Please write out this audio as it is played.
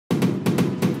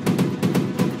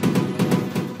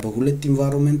በሁለት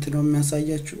ኢንቫይሮንመንት ነው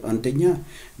የሚያሳያችሁ አንደኛ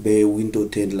በዊንዶው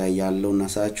 10 ላይ ያለው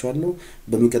እናሳያችኋለሁ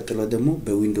በሚቀጥለው ደግሞ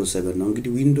በዊንዶው 7 ነው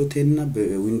እንግዲህ ዊንዶው 10 እና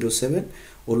በዊንዶው 7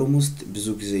 almost ብዙ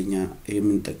ጊዜኛ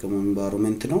የምንጠቀመው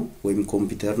ኢንቫይሮንመንት ነው ወይም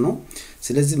ኮምፒውተር ነው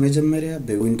ስለዚህ መጀመሪያ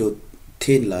በዊንዶው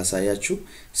 10 ላሳያችሁ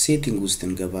ሴቲንግ ውስጥ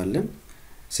እንገባለን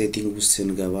ሴቲንግ ውስጥ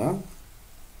እንገባ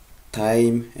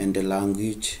time and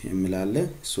language የሚላለ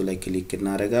እሱ ላይ ክሊክ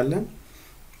እናደርጋለን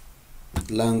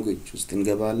language ውስጥ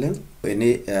እንገባለን እኔ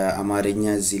አማርኛ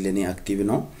እዚህ ለኔ አክቲቭ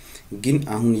ነው ግን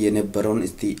አሁን የነበረውን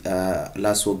እስቲ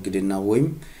ላስወግድና ወይም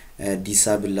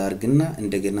ዲሳብል አርግና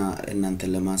እንደገና እናንተ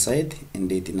ለማሳየት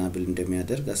እንዴት ኢናብል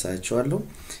እንደሚያደርግ አሳያችኋለሁ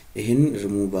ይሄን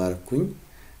ሪሙቭ አርኩኝ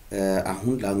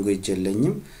አሁን language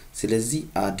የለኝም ስለዚህ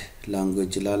add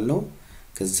language ላለው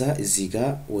ከዛ እዚህ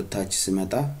ጋር ወታች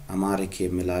ስመጣ አማሪክ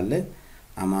የሚላለ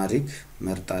አማሪክ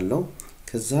መርጣለሁ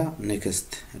ከዛ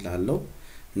next ላለው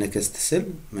next ስል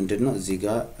ምንድነው እዚህ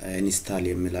ጋር install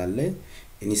የሚላለ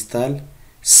install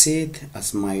set as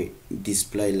my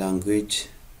display language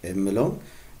የሚለው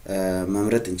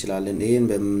መምረጥ እንችላለን ይሄን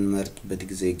በመምረጥበት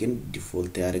ጊዜ ግን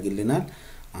ዲፎልት ያደርግልናል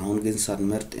አሁን ግን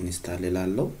ሳንመርጥ install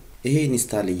ላለው ይሄ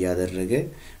install ያደረገ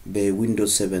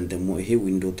በዊንዶውስ 7 ደግሞ ይሄ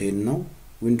ዊንዶው 10 ነው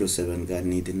ዊንዶውስ 7 ጋር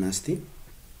እንሂድና እስቲ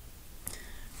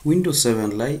ዊንዶውስ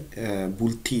 7 ላይ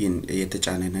ቡልቲን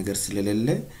የተጫነ ነገር ስለሌለ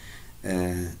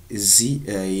እዚህ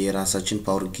የራሳችን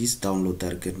ፓወር ጊዝ ዳውንሎድ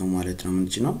አድርገን ነው ማለት ነው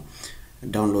ምንጭነው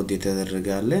ዳውንሎድ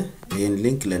የተደረጋለ ይሄን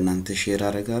ሊንክ ለእናንተ ሼር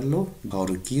አደርጋለሁ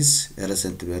ፓወር ጊዝ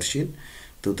ሪሰንት ቨርዥን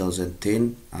 2010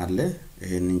 አለ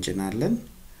ይሄን እንጭናለን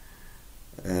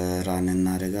ራን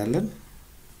እናደርጋለን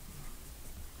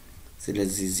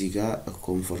ስለዚህ እዚህ ጋር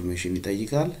ኮንፎርሜሽን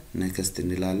ይጠይቃል next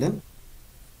እንላለን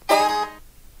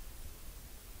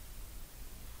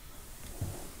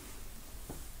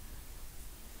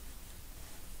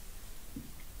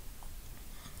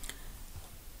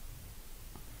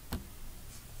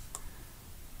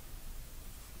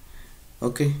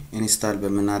ኦኬ ኢንስታል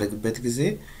በመናረግበት ጊዜ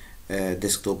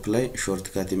ዴስክቶፕ ላይ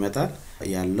ሾርትካት ይመጣል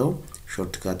ያለው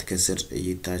ሾርትካት ከስር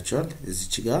ይታያችኋል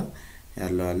እዚች ጋር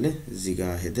ያለው አለ እዚህ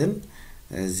ጋር ሄደን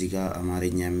እዚህ ጋር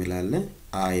አማርኛ የሚላለ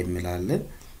አይ የሚላለ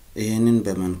ይሄንን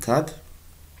በመንካት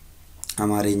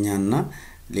አማርኛና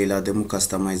ሌላ ደግሞ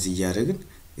ካስተማይዝ ያደርግን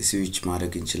ስዊች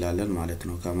ማድረግ እንችላለን ማለት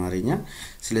ነው ከአማርኛ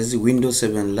ስለዚህ ዊንዶውስ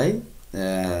 7 ላይ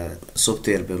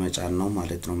ሶፍትዌር በመጫን ነው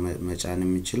ማለት ነው መጫን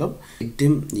የሚችለው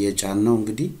ቅድም የጫነው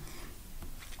እንግዲህ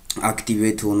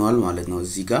አክቲቬት ሆኗል ማለት ነው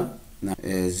እዚህ ጋር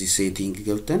እዚህ ሴቲንግ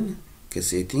ገብተን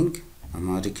ከሴቲንግ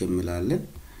አማሪክ የሚላለ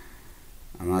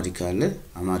አማሪክ አለ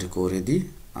አማሪክ ኦሬዲ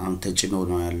አሁን ተጭኖ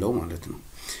ነው ያለው ማለት ነው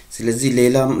ስለዚህ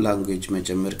ሌላም ላንጉዌጅ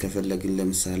መጨመር ከፈለግን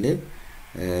ለምሳሌ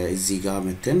እዚህ ጋር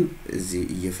መተን እዚህ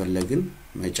እየፈለግን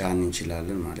መጫን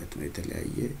እንችላለን ማለት ነው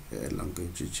የተለያየ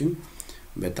ላንጉዌጆችን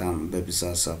በጣም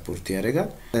በብዛት ሰፖርት ያደርጋል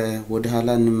ወደ ኋላ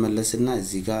እንመለስና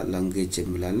እዚህ ጋር ላንጉዌጅ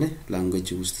የሚላለ ላንጉዌጅ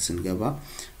ውስጥ ስንገባ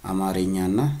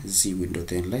አማርኛና እዚህ ዊንዶው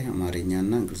 10 ላይ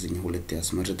አማርኛና እንግሊዝኛ ሁለት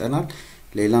ያስመርጠናል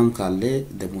ሌላም ካለ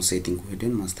ደግሞ ሴቲንግ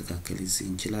ሄደን ማስተካከል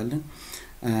እንችላለን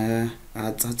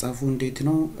አጻጻፉ እንዴት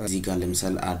ነው እዚህ ጋር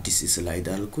ለምሳሌ አዲስ ስላይድ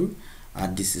አልኩኝ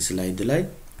አዲስ ስላይድ ላይ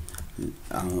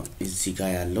እዚህ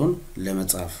ጋር ያለውን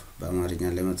ለመጻፍ በአማርኛ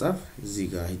ለመጻፍ እዚህ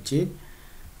ጋር ሄጄ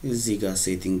እዚህ ጋር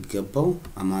ሴቲንግ ገባው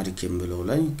አማሪክ የሚለው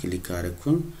ላይ ክሊክ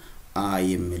አድርኩኝ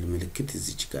የሚል ምልክት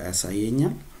እዚች ጋር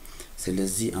ያሳየኛል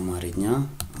ስለዚህ አማርኛ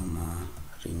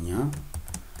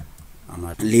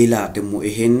ሌላ ደግሞ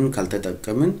ይሄንን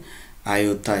ካልተጠቀምን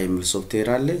አዮታ የሚል ሶፍትዌር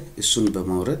አለ እሱን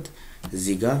በማውረድ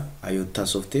እዚህ ጋር አዮታ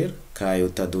ሶፍትዌር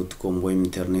ከayota.com ወይም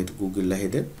ኢንተርኔት ጉግል ላይ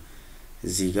ሄደን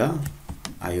እዚህ ጋር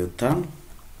አዮታ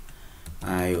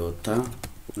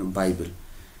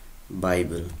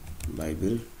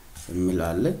ባይብል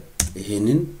የሚላለ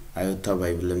ይሄንን አዮታ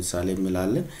ባይብል ለምሳሌ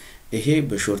የሚላለ ይሄ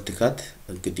በሾርትካት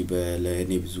እንግዲህ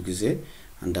ለኔ ብዙ ጊዜ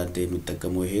አንዳንዴ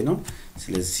የሚጠቀመው ይሄ ነው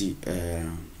ስለዚህ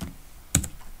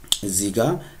እዚህ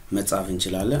ጋር መጻፍ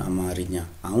እንችላለን አማርኛ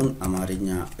አሁን አማርኛ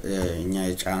እኛ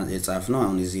የጻፍነው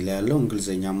አሁን እዚህ ላይ ያለው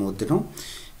እንግሊዘኛ ሞድ ነው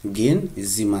ግን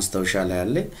እዚህ ማስታወሻ ላይ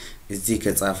ያለ እዚህ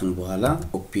ከጻፍን በኋላ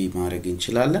ኮፒ ማድረግ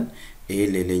እንችላለን ይሄ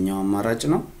ሌላኛው አማራጭ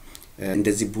ነው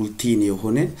እንደዚህ ቡልቲን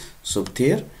የሆነ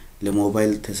ሶፍትዌር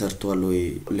ለሞባይል ተሰርቷል ወይ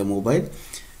ለሞባይል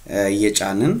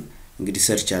የጫንን እንግዲህ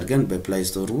ሰርች አድርገን በፕላይ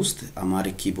ስቶር ውስጥ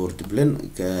አማሪክ ኪቦርድ ብለን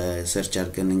ሰርች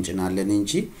አድርገን እንጭናለን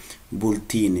እንጂ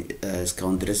ቡልቲን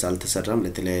እስካሁን ድረስ አልተሰራም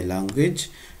ለተለያየ ላንጉዌጅ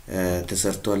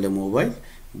ተሰርቷል ለሞባይል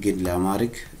ግን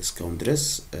ለአማሪክ እስካሁን ድረስ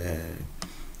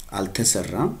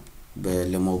አልተሰራም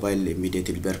ለሞባይል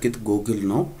ኢሚዲየትሊ በርግጥ ጉግል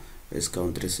ነው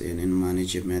እስካሁን ድረስ እኔን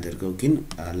ማኔጅ የሚያደርገው ግን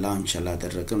ላውንች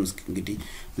አላደረገም እንግዲህ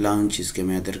ላውንች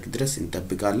እስከሚያደርግ ድረስ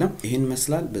እንጠብቃለን ይሄን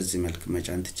መስላል በዚህ መልኩ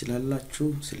መጫን ትችላላችሁ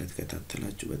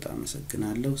ስለተከታተላችሁ በጣም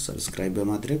አመሰግናለሁ ሰብስክራይብ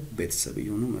በማድረግ ቤተሰብ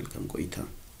ይሁኑ መልካም ቆይታ